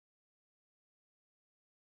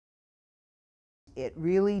It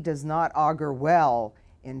really does not augur well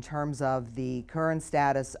in terms of the current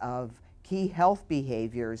status of key health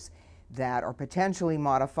behaviors that are potentially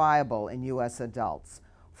modifiable in U.S. adults.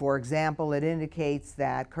 For example, it indicates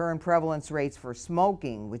that current prevalence rates for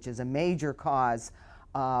smoking, which is a major cause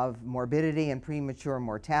of morbidity and premature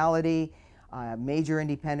mortality, a major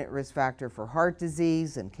independent risk factor for heart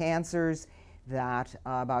disease and cancers, that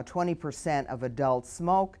about 20% of adults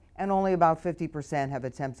smoke and only about 50% have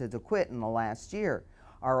attempted to quit in the last year.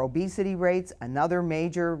 Our obesity rates, another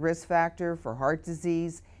major risk factor for heart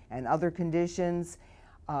disease and other conditions.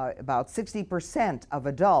 About 60% of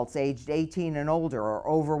adults aged 18 and older are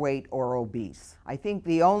overweight or obese. I think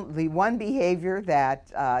the one behavior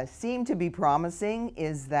that seemed to be promising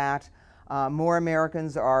is that more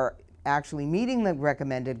Americans are actually meeting the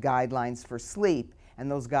recommended guidelines for sleep, and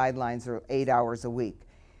those guidelines are 8 hours a week.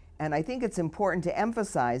 And I think it's important to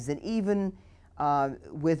emphasize that even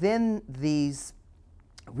within these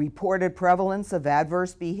reported prevalence of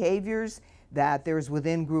adverse behaviors, that there's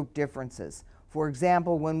within group differences. For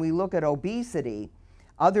example, when we look at obesity,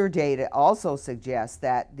 other data also suggests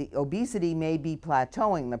that the obesity may be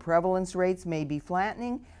plateauing, the prevalence rates may be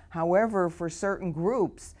flattening. However, for certain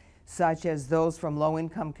groups, such as those from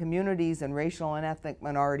low-income communities and racial and ethnic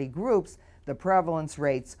minority groups, the prevalence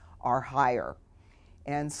rates are higher.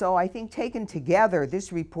 And so I think taken together,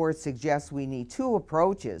 this report suggests we need two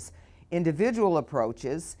approaches: individual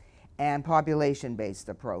approaches and population-based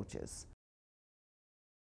approaches.